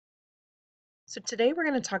So today we're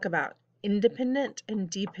going to talk about independent and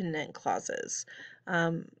dependent clauses.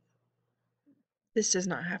 Um, this does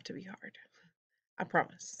not have to be hard, I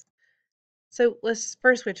promise. So let's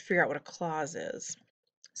first we have to figure out what a clause is.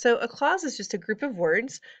 So a clause is just a group of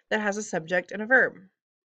words that has a subject and a verb.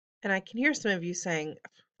 And I can hear some of you saying, I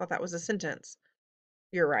thought that was a sentence.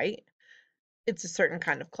 You're right. It's a certain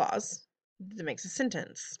kind of clause that makes a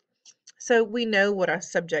sentence. So we know what a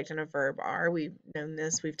subject and a verb are. We've known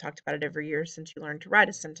this. We've talked about it every year since you learned to write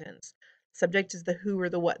a sentence. Subject is the who or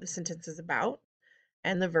the what the sentence is about,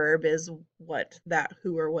 and the verb is what that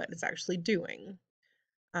who or what is actually doing.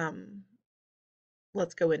 Um,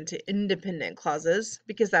 let's go into independent clauses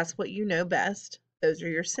because that's what you know best. Those are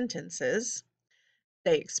your sentences.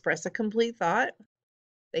 They express a complete thought.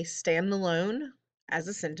 They stand alone as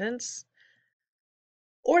a sentence,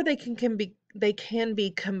 or they can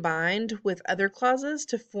be combined with other clauses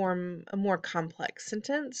to form a more complex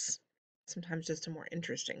sentence, sometimes just a more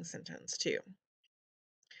interesting sentence too.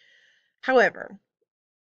 However,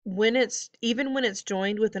 when it's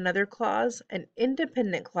joined with another clause, an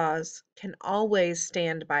independent clause can always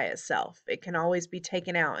stand by itself. It can always be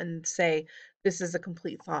taken out and say this is a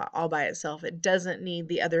complete thought all by itself. It doesn't need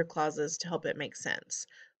the other clauses to help it make sense.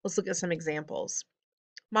 Let's look at some examples.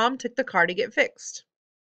 Mom took the car to get fixed.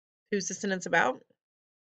 Who's the sentence about?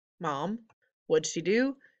 Mom. What'd she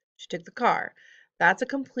do? She took the car. That's a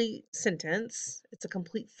complete sentence. It's a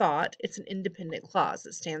complete thought. It's an independent clause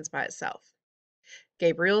that stands by itself.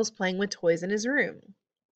 Gabriel is playing with toys in his room.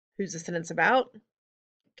 Who's the sentence about?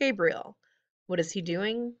 Gabriel. What is he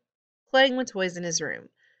doing? Playing with toys in his room.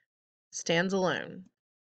 Stands alone.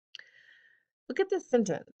 Look at this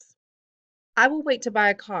sentence. I will wait to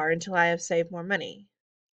buy a car until I have saved more money.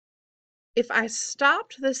 If I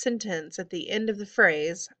stopped the sentence at the end of the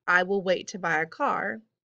phrase, I will wait to buy a car,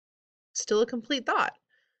 still a complete thought.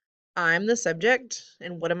 I'm the subject,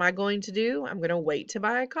 and what am I going to do? I'm going to wait to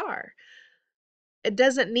buy a car. It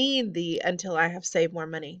doesn't need the until I have saved more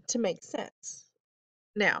money to make sense.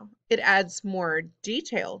 Now, it adds more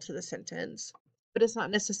detail to the sentence, but it's not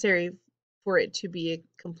necessary for it to be a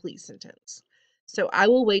complete sentence. So, I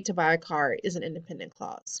will wait to buy a car is an independent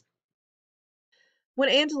clause. When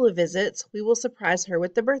Angela visits, we will surprise her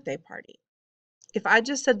with the birthday party. If I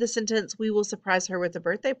just said the sentence, we will surprise her with a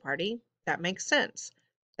birthday party, that makes sense.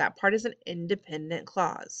 That part is an independent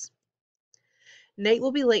clause. Nate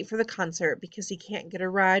will be late for the concert because he can't get a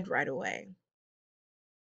ride right away.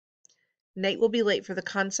 Nate will be late for the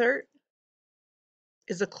concert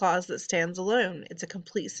is a clause that stands alone. It's a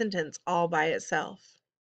complete sentence all by itself.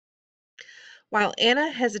 While Anna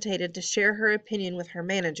hesitated to share her opinion with her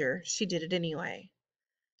manager, she did it anyway.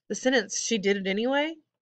 The sentence, she did it anyway,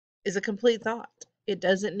 is a complete thought. It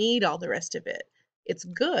doesn't need all the rest of it. It's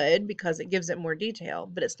good because it gives it more detail,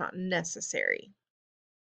 but it's not necessary.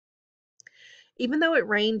 Even though it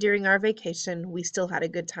rained during our vacation, we still had a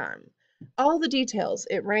good time. All the details.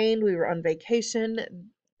 It rained, we were on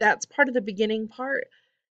vacation. That's part of the beginning part.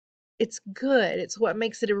 It's good. It's what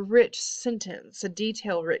makes it a rich sentence, a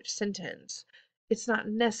detail-rich sentence. It's not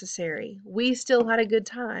necessary. We still had a good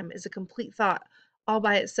time is a complete thought all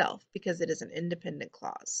by itself because it is an independent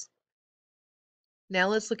clause. Now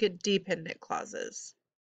let's look at dependent clauses.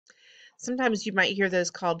 Sometimes you might hear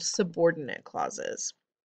those called subordinate clauses.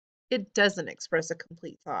 It doesn't express a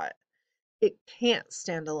complete thought. It can't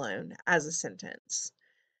stand alone as a sentence.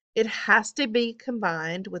 It has to be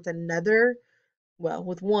combined with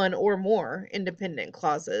with one or more independent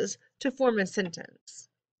clauses to form a sentence.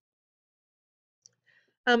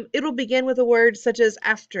 It'll begin with a word such as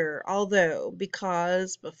after, although,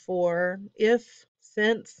 because, before, if,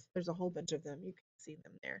 since. There's a whole bunch of them. You can see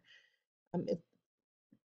them there. Um, it,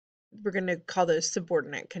 we're going to call those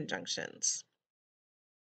subordinate conjunctions.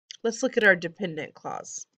 Let's look at our dependent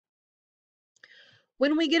clause.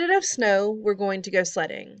 When we get enough snow, we're going to go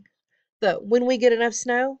sledding. When we get enough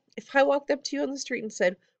snow, if I walked up to you on the street and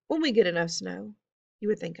said, when we get enough snow, you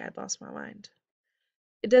would think I'd lost my mind.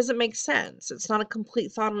 It doesn't make sense. It's not a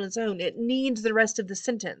complete thought on its own. It needs the rest of the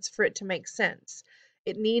sentence for it to make sense.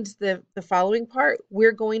 It needs the following part.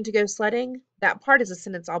 We're going to go sledding. That part is a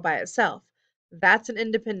sentence all by itself. That's an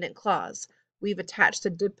independent clause. We've attached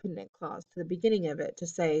a dependent clause to the beginning of it to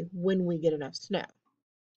say when we get enough snow.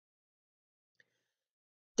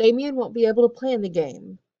 Damien won't be able to play in the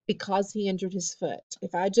game because he injured his foot.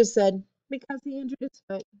 If I just said because he injured his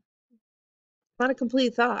foot, it's not a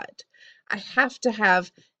complete thought. I have to have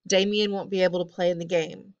Damien won't be able to play in the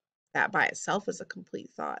game. That by itself is a complete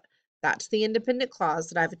thought. That's the independent clause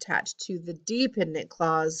that I've attached to the dependent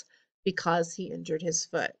clause because he injured his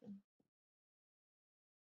foot.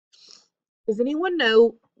 Does anyone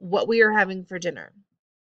know what we are having for dinner.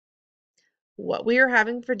 What we are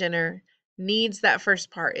having for dinner needs that first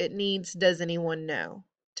part. It needs, does anyone know,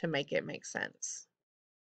 to make it make sense.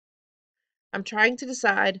 I'm trying to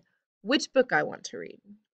decide which book I want to read.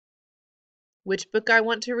 Which book I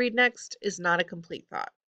want to read next is not a complete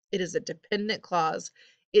thought. It is a dependent clause.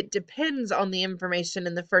 It depends on the information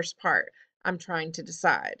in the first part I'm trying to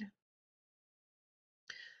decide.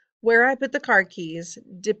 Where I put the car keys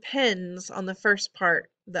depends on the first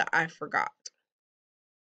part that I forgot.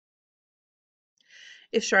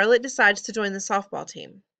 If Charlotte decides to join the softball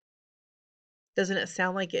team, doesn't it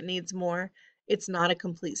sound like it needs more? It's not a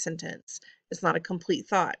complete sentence. It's not a complete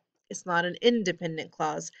thought. It's not an independent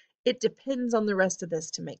clause. It depends on the rest of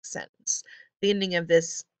this to make sense. The ending of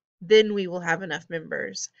this, then we will have enough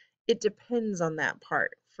members. It depends on that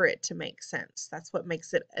part for it to make sense. That's what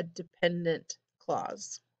makes it a dependent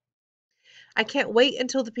clause. I can't wait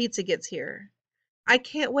until the pizza gets here. I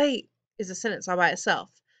can't wait is a sentence all by itself.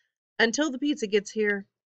 Until the pizza gets here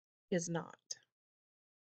is not.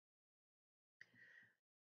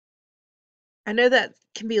 I know that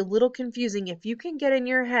can be a little confusing if you can get in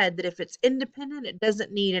your head that if it's independent, it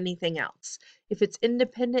doesn't need anything else. If it's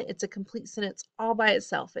independent, it's a complete sentence all by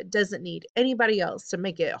itself. It doesn't need anybody else to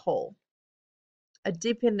make it whole. A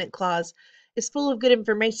dependent clause is full of good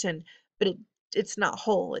information, but it's not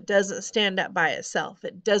whole. It doesn't stand up by itself.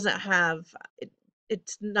 It doesn't have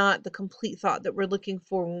it's not the complete thought that we're looking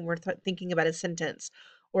for when we're thinking about a sentence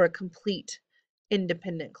or a complete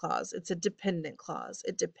independent clause. It's a dependent clause.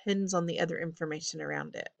 It depends on the other information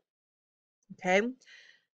around it. Okay?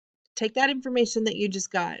 Take that information that you just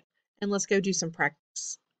got and let's go do some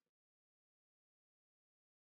practice.